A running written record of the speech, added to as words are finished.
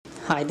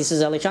Hi, this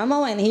is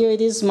AliShanMao, and here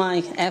it is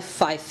my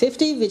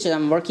F550, which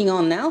I'm working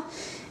on now.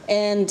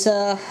 And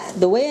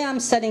the way I'm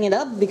setting it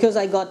up, because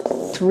I got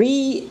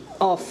three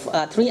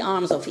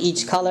arms of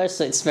each color,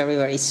 so it's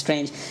very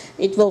strange.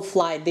 It will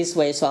fly this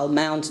way, so I'll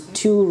mount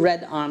two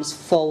red arms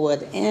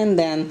forward, and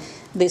then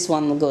this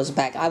one goes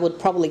back. I would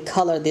probably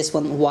color this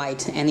one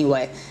white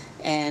anyway,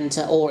 and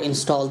or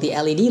install the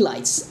LED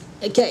lights.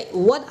 Okay,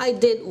 what I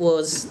did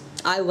was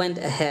I went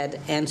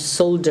ahead and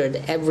soldered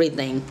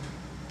everything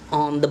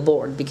on the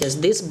board,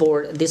 because this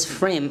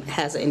frame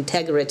has an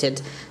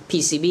integrated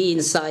PCB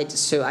inside,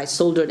 so I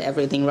soldered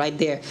everything right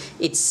there.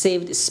 It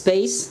saved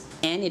space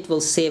and it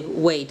will save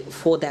weight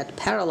for that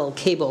parallel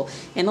cable,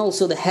 and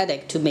also the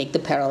headache to make the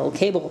parallel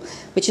cable,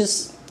 which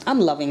is,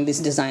 I'm loving this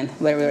design,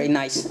 very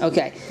nice.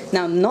 Okay,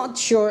 now I'm not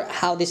sure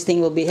how this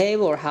thing will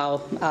behave or how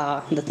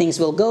the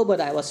things will go,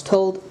 but I was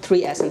told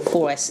 3S and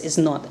 4S is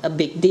not a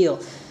big deal.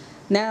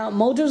 Now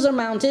motors are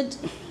mounted.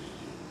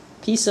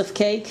 Piece of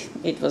cake.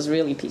 It was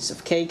really piece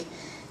of cake,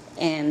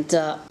 and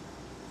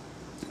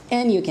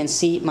you can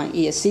see my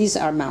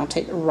ESCs are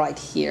mounted right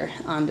here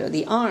under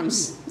the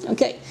arms.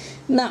 Okay,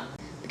 now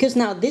because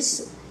now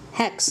this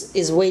hex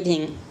is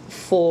waiting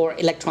for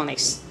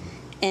electronics,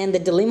 and the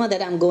dilemma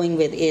that I'm going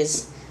with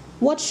is,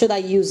 what should I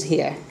use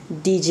here?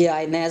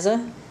 DJI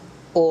NASA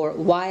or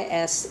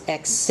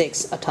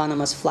YSX6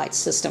 autonomous flight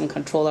system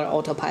controller,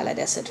 autopilot,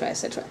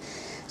 etc.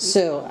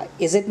 So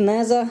is it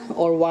NASA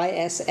or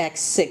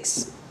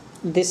YSX6?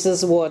 This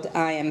is what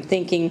I am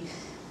thinking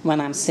when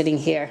I'm sitting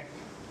here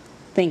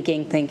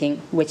thinking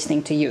which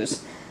thing to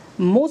use.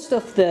 Most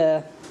of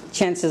the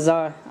chances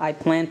are I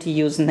plan to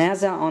use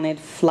NASA on it,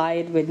 fly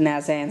it with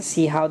NASA and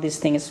see how this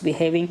thing is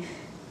behaving,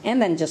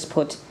 and then just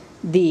put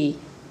the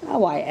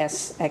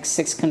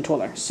YSX6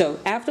 controller. So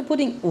after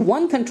putting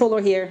one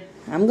controller here,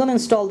 I'm gonna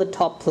install the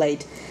top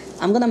plate.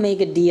 I'm gonna make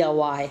a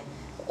DIY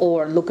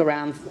or look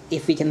around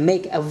if we can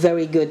make a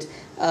very good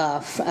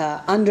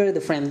under the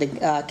frame, the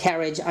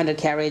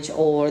undercarriage,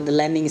 or the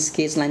landing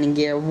case, landing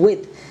gear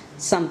with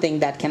something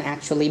that can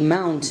actually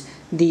mount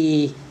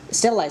the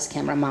sterilized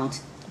camera mount.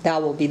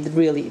 That will be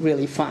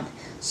really fun.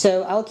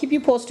 So I'll keep you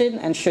posted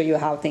and show you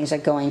how things are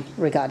going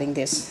regarding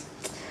this.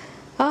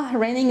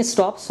 Raining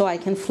stopped, so I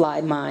can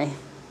fly my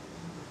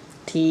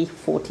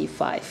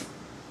T45.